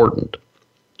become important.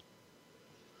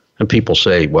 And people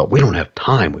say, well, we don't have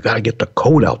time. We've got to get the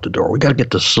code out the door. We've got to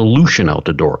get the solution out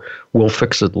the door. We'll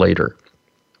fix it later.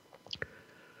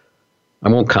 I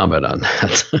won't comment on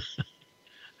that.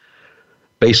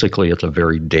 Basically, it's a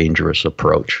very dangerous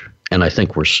approach. And I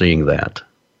think we're seeing that.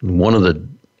 One of the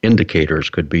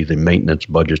indicators could be the maintenance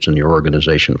budgets in your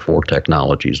organization for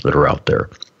technologies that are out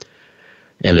there.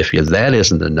 And if that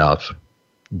isn't enough,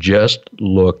 just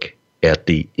look at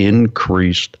the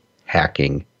increased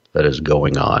hacking that is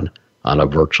going on a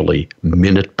virtually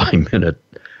minute-by-minute,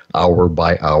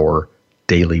 hour-by-hour,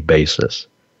 daily basis.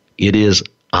 It is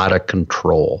out of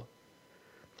control.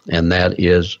 And that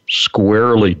is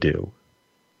squarely due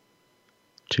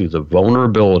to the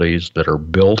vulnerabilities that are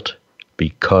built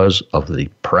because of the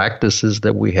practices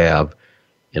that we have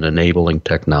in enabling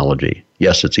technology.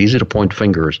 Yes, it's easy to point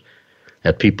fingers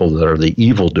at people that are the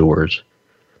evildoers,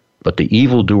 but the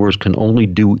evildoers can only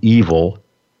do evil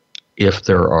if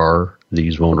there are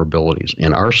these vulnerabilities.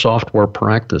 And our software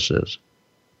practices,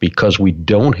 because we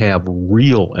don't have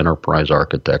real enterprise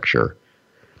architecture,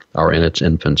 are in its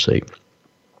infancy.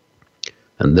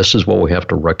 And this is what we have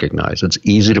to recognize. It's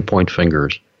easy to point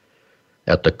fingers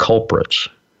at the culprits,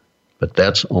 but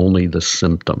that's only the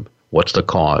symptom. What's the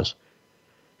cause?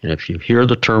 And if you hear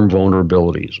the term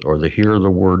vulnerabilities, or you hear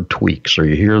the word tweaks, or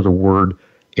you hear the word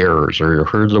errors, or you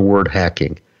hear the word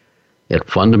hacking, it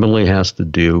fundamentally has to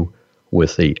do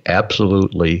with the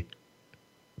absolutely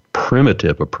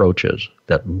primitive approaches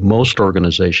that most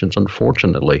organizations,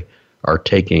 unfortunately, are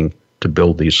taking to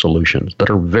build these solutions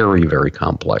that are very, very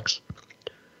complex.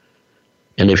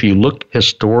 And if you look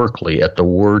historically at the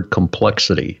word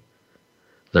complexity,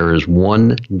 there is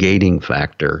one gating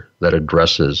factor that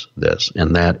addresses this,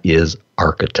 and that is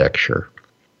architecture.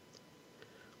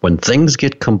 When things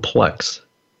get complex,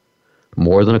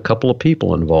 more than a couple of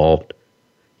people involved,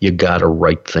 you got to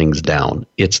write things down.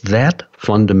 It's that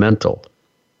fundamental.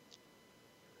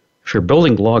 If you're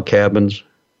building log cabins, you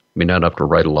may not have to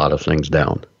write a lot of things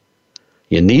down.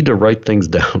 You need to write things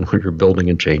down when you're building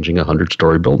and changing a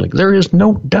 100-story building. There is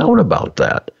no doubt about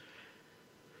that.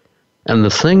 And the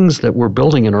things that we're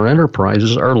building in our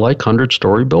enterprises are like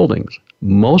 100-story buildings.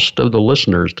 Most of the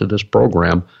listeners to this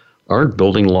program aren't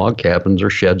building log cabins or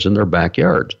sheds in their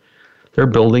backyards. They're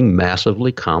building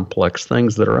massively complex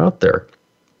things that are out there.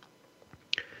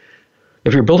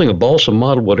 If you're building a balsa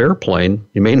model wood airplane,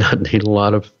 you may not need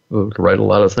to write a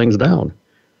lot of things down.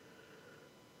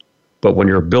 But when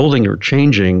you're building or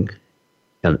changing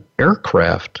an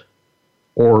aircraft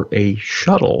or a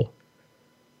shuttle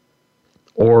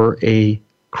or a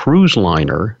cruise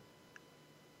liner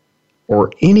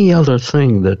or any other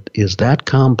thing that is that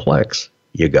complex,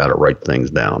 you got to write things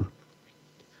down.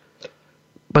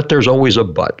 But there's always a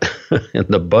but. And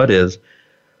the but is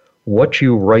what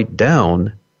you write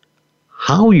down,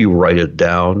 how you write it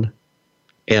down,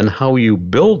 and how you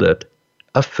build it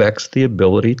affects the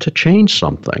ability to change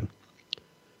something.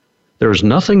 There's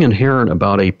nothing inherent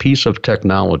about a piece of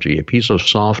technology, a piece of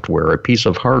software, a piece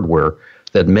of hardware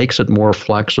that makes it more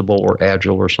flexible or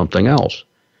agile or something else.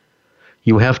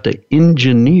 You have to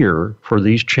engineer for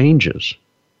these changes.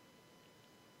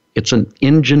 It's an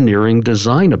engineering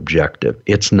design objective.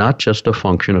 It's not just a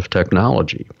function of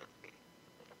technology.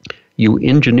 You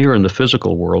engineer in the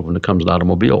physical world when it comes to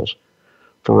automobiles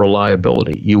for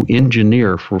reliability. You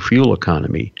engineer for fuel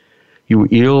economy. You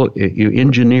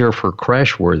engineer for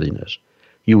crashworthiness.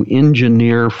 You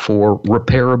engineer for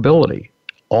repairability.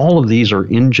 All of these are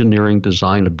engineering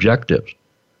design objectives.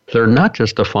 They're not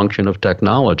just a function of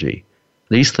technology.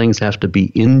 These things have to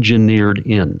be engineered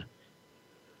in.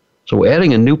 So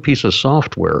adding a new piece of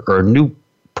software or a new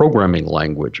programming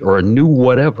language or a new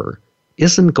whatever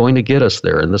isn't going to get us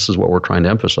there, and this is what we're trying to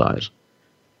emphasize.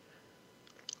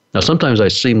 Now, sometimes I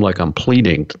seem like I'm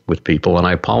pleading with people, and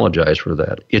I apologize for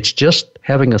that. It's just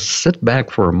having us sit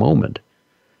back for a moment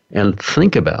and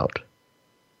think about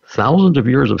thousands of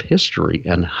years of history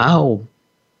and how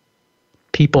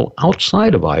people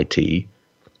outside of IT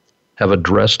have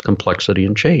addressed complexity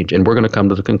and change. And we're going to come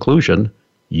to the conclusion,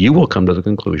 you will come to the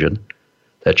conclusion,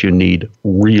 that you need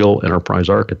real enterprise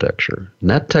architecture.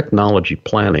 Not technology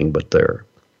planning, but there.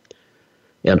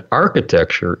 And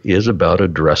architecture is about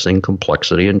addressing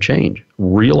complexity and change.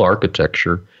 Real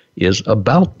architecture is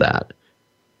about that.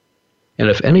 And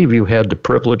if any of you had the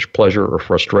privilege, pleasure, or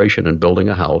frustration in building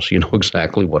a house, you know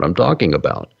exactly what I'm talking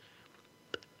about.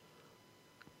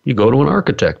 You go to an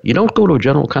architect. You don't go to a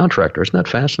general contractor. Isn't that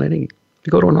fascinating? You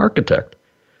go to an architect.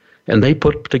 And they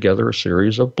put together a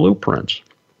series of blueprints.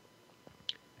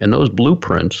 And those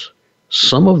blueprints,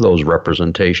 some of those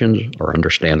representations are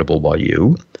understandable by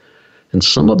you, and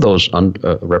some of those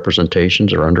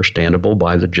representations are understandable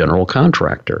by the general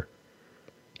contractor.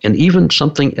 And even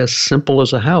something as simple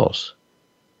as a house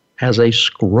has a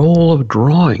scroll of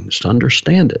drawings to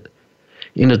understand it.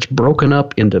 And it's broken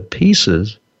up into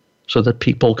pieces so that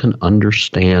people can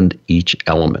understand each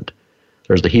element.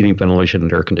 There's the heating, ventilation,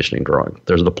 and air conditioning drawing.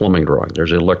 There's the plumbing drawing.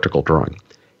 There's the electrical drawing.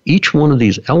 Each one of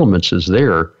these elements is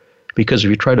there because if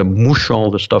you try to mush all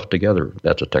this stuff together,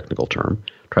 that's a technical term,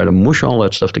 try to mush all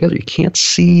that stuff together, you can't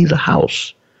see the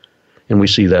house. And we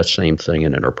see that same thing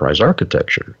in enterprise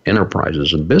architecture.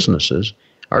 Enterprises and businesses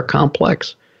are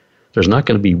complex. There's not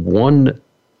going to be one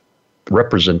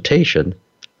representation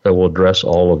that will address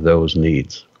all of those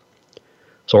needs.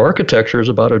 So architecture is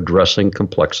about addressing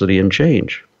complexity and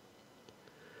change.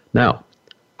 Now,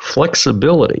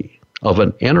 flexibility of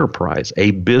an enterprise,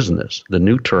 a business, the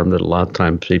new term that a lot of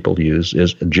times people use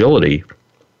is agility,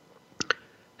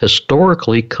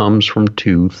 historically comes from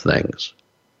two things: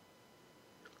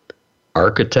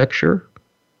 architecture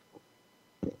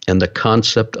and the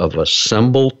concept of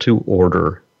assemble to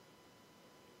order.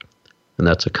 And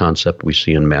that's a concept we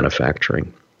see in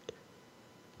manufacturing.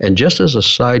 And just as a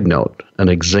side note, an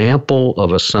example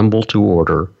of assemble to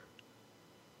order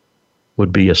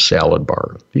would be a salad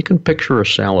bar. You can picture a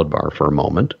salad bar for a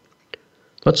moment.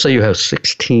 Let's say you have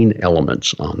 16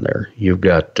 elements on there. You've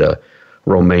got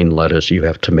romaine lettuce, you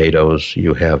have tomatoes,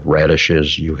 you have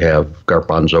radishes, you have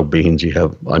garbanzo beans, you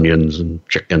have onions and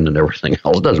chicken and everything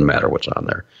else. It doesn't matter what's on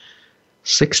there.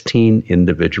 16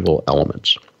 individual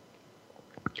elements.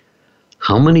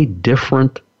 How many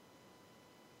different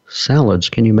salads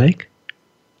can you make?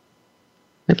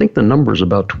 I think the number is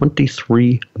about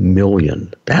 23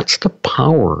 million. That's the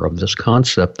power of this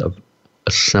concept of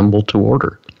assemble to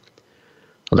order.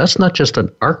 Well, that's not just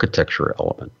an architecture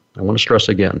element. I want to stress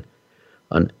again,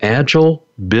 an agile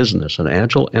business, an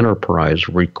agile enterprise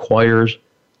requires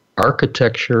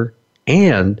architecture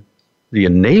and the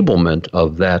enablement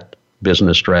of that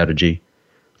business strategy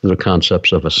through the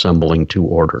concepts of assembling to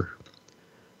order.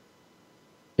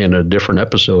 In a different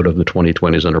episode of the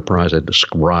 2020s Enterprise, I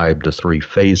described the three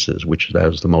phases, which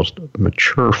is the most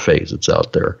mature phase that's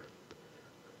out there.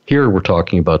 Here we're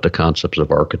talking about the concepts of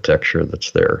architecture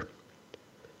that's there.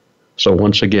 So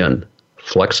once again,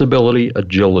 flexibility,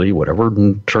 agility, whatever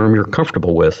term you're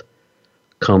comfortable with,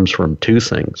 comes from two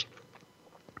things: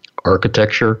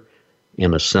 architecture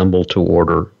and assemble to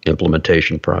order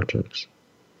implementation projects.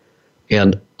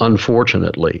 And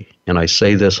unfortunately, and I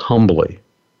say this humbly,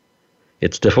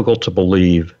 it's difficult to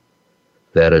believe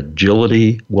that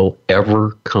agility will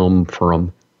ever come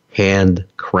from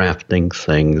handcrafting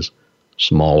things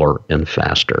smaller and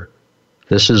faster.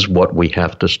 This is what we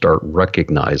have to start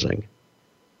recognizing.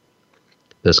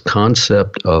 This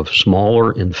concept of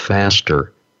smaller and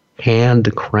faster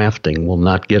handcrafting will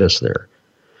not get us there.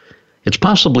 It's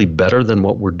possibly better than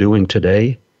what we're doing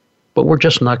today, but we're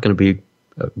just not going to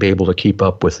be able to keep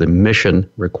up with the mission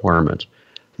requirements,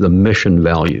 the mission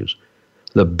values,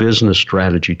 the business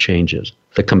strategy changes,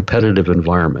 the competitive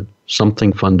environment.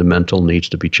 Something fundamental needs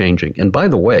to be changing. And by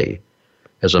the way,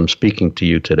 as I'm speaking to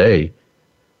you today,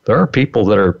 there are people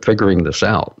that are figuring this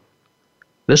out.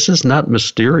 This is not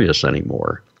mysterious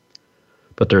anymore.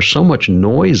 But there's so much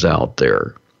noise out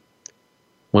there.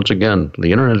 Once again,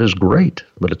 the internet is great,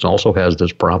 but it also has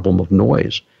this problem of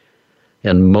noise.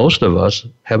 And most of us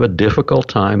have a difficult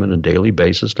time on a daily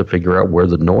basis to figure out where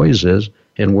the noise is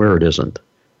and where it isn't.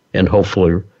 And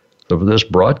hopefully this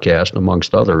broadcast,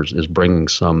 amongst others, is bringing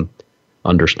some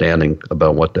understanding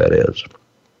about what that is.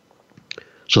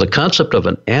 So the concept of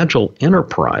an agile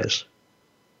enterprise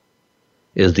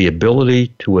is the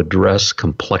ability to address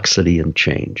complexity and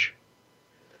change.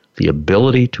 The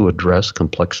ability to address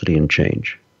complexity and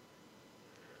change.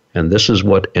 And this is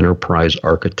what enterprise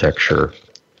architecture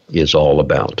is all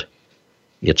about.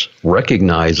 It's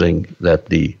recognizing that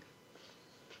the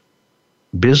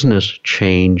business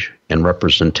change and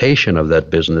representation of that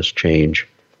business change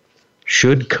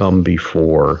should come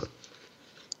before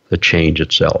the change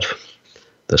itself.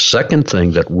 The second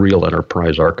thing that real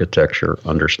enterprise architecture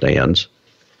understands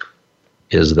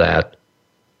is that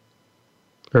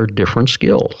there are different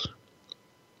skills.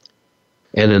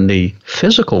 And in the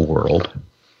physical world,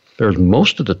 there's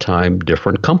most of the time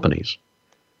different companies.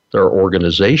 There are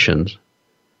organizations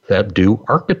that do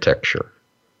architecture,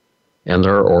 and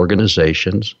there are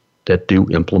organizations that do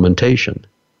implementation.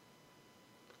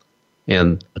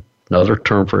 And another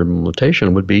term for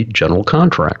implementation would be general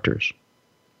contractors.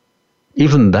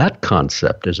 Even that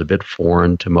concept is a bit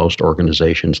foreign to most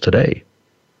organizations today.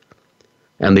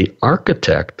 And the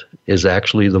architect is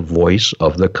actually the voice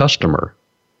of the customer.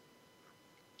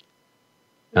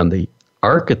 And the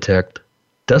architect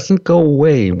doesn't go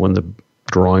away when the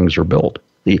drawings are built.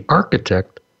 The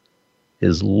architect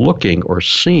is looking or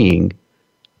seeing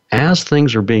as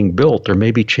things are being built, there may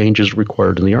be changes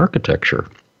required in the architecture.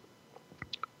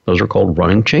 Those are called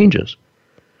running changes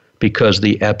because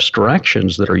the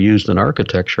abstractions that are used in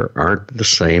architecture aren't the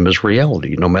same as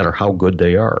reality, no matter how good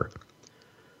they are.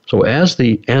 So as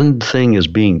the end thing is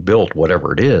being built,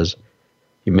 whatever it is,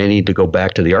 you may need to go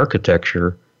back to the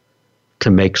architecture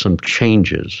to make some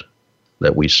changes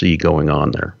that we see going on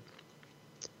there.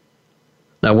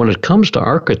 Now, when it comes to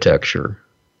architecture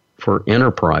for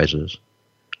enterprises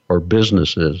or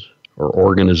businesses or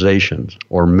organizations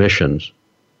or missions,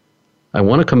 I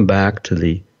want to come back to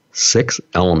the 6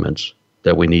 elements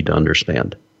that we need to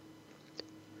understand.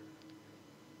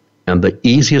 And the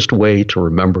easiest way to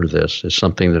remember this is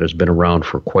something that has been around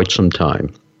for quite some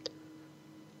time.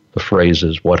 The phrase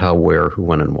is what, how, where, who,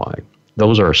 when, and why.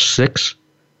 Those are 6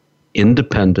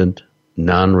 independent,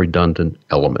 non-redundant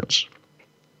elements.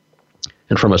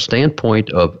 And from a standpoint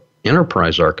of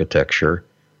enterprise architecture,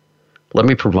 let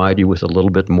me provide you with a little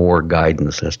bit more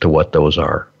guidance as to what those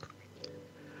are.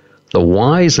 The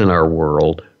whys in our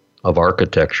world of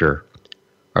architecture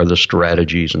are the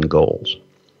strategies and goals.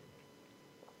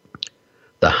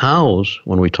 The hows,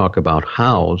 when we talk about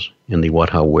hows in the what,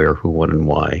 how, where, who, when, and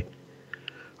why,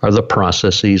 are the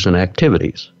processes and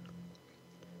activities.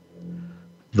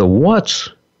 The whats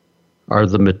are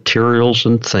the materials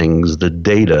and things, the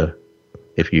data,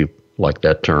 if you like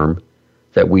that term,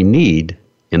 that we need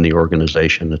in the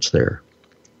organization that's there.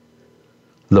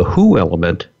 The who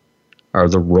element are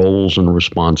the roles and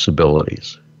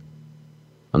responsibilities.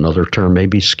 Another term may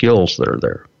be skills that are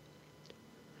there.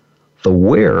 The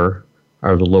where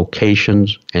are the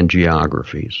locations and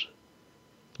geographies.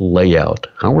 Layout.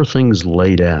 How are things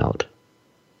laid out?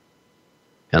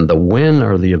 And the when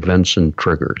are the events and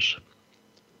triggers.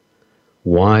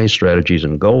 Why, strategies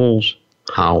and goals.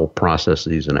 How,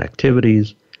 processes and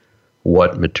activities.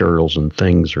 What, materials and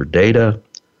things or data.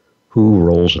 Who,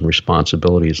 roles and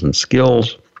responsibilities and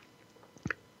skills.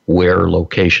 where,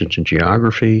 locations, and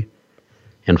geography,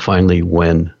 and finally,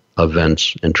 when,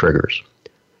 events, and triggers.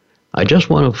 I just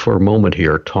want to, for a moment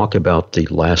here, talk about the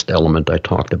last element I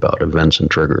talked about, events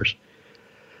and triggers.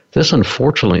 This,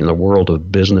 unfortunately, in the world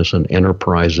of business and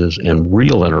enterprises and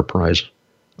real enterprise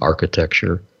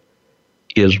architecture,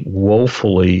 is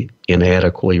woefully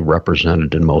inadequately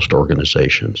represented in most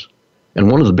organizations. And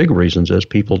one of the big reasons is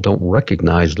people don't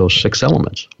recognize those 6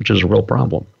 elements, which is a real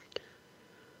problem.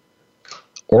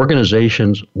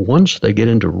 Organizations, once they get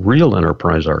into real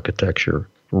enterprise architecture,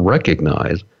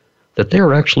 recognize that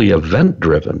they're actually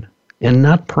event-driven and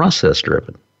not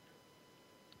process-driven.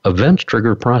 Events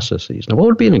trigger processes. Now, what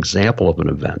would be an example of an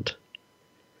event?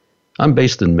 I'm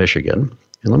based in Michigan,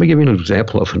 and let me give you an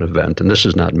example of an event, and this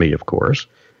is not me, of course.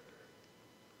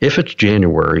 If it's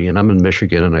January and I'm in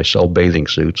Michigan and I sell bathing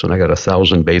suits, and I got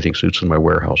 1,000 bathing suits in my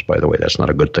warehouse, by the way, that's not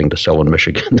a good thing to sell in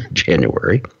Michigan in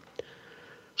January.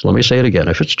 So let me say it again.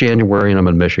 If it's January and I'm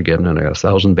in Michigan and I got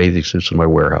 1,000 bathing suits in my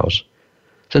warehouse,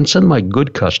 then send my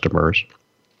good customers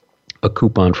a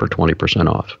coupon for 20%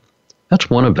 off. That's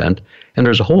one event, and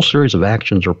there's a whole series of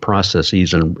actions or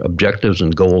processes and objectives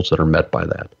and goals that are met by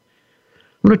that.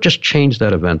 I'm going to just change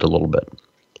that event a little bit.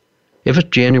 If it's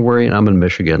January and I'm in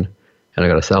Michigan and I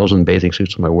got 1,000 bathing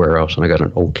suits in my warehouse and I got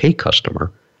an okay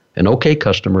customer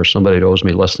is somebody that owes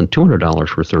me less than $200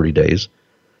 for 30 days,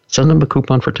 send them a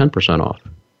coupon for 10% off.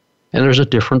 And there's a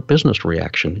different business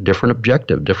reaction, different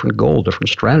objective, different goal, different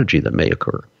strategy that may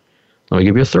occur. Let me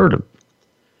give you a third.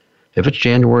 If it's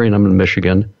January and I'm in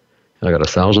Michigan and I got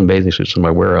 1,000 bathing suits in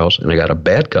my warehouse and I got a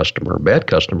bad customer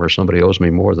is somebody owes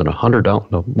me more than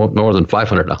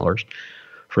 $500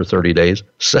 for 30 days,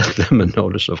 send them a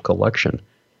notice of collection.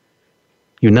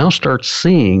 You now start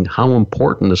seeing how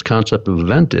important this concept of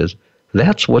event is.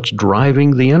 That's what's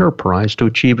driving the enterprise to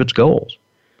achieve its goals.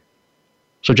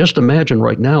 So just imagine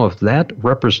right now if that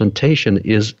representation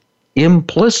is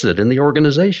implicit in the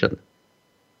organization.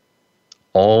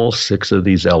 All 6 of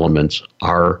these elements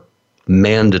are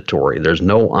mandatory. There's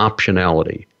no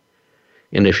optionality.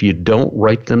 And if you don't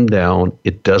write them down,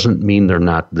 it doesn't mean they're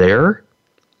not there.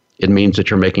 It means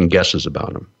that you're making guesses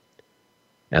about them.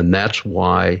 And that's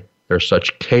why there's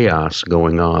such chaos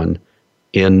going on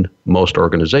in most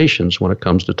organizations when it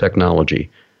comes to technology.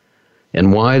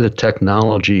 And why the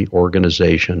technology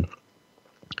organization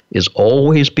is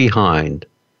always behind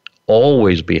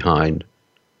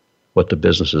what the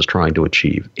business is trying to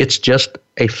achieve. It's just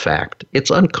a fact. It's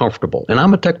uncomfortable. And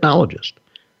I'm a technologist.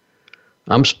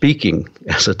 I'm speaking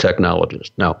as a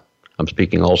technologist. Now, I'm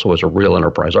speaking also as a real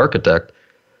enterprise architect,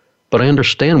 but I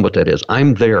understand what that is.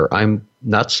 I'm there. I'm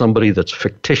not somebody that's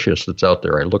fictitious that's out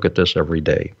there. I look at this every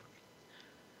day.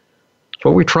 So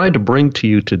what we tried to bring to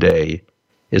you today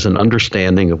is an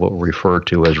understanding of what we refer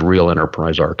to as real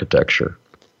enterprise architecture.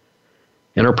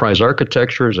 Enterprise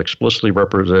architecture is explicitly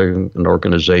representing an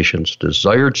organization's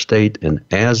desired state and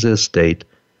as-is state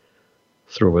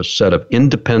through a set of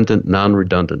independent,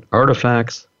 non-redundant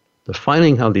artifacts,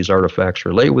 defining how these artifacts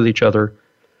relate with each other,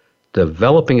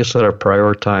 developing a set of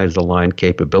prioritized, aligned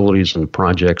capabilities and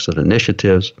projects and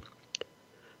initiatives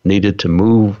needed to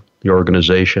move the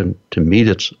organization to meet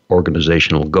its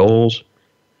organizational goals,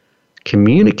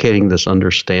 communicating this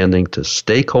understanding to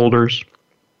stakeholders,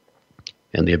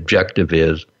 and the objective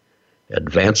is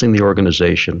advancing the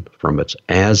organization from its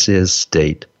as-is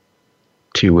state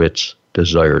to its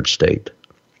desired state.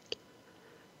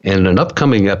 And in an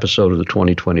upcoming episode of the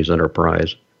 2020s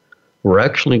Enterprise, we're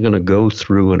actually going to go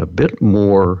through in a bit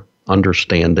more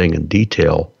understanding and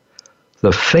detail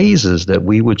the phases that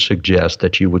we would suggest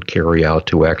that you would carry out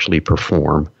to actually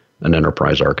perform an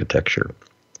enterprise architecture.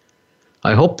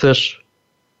 I hope this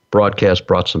broadcast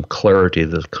brought some clarity to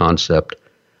the concept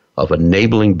of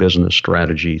enabling business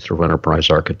strategy through enterprise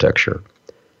architecture.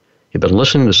 You've been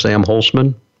listening to Sam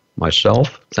Holzman,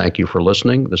 myself. Thank you for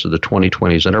listening. This is the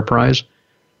 2020s Enterprise.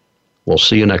 We'll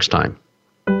see you next time.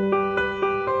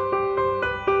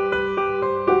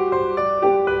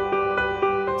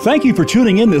 Thank you for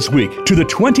tuning in this week to the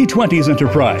 2020s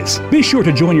Enterprise. Be sure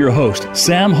to join your host,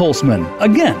 Sam Holzman,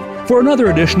 again for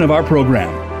another edition of our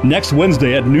program. Next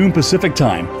Wednesday at noon Pacific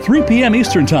Time, 3 p.m.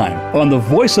 Eastern Time on the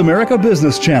Voice America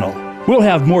Business Channel. We'll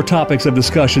have more topics of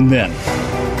discussion then.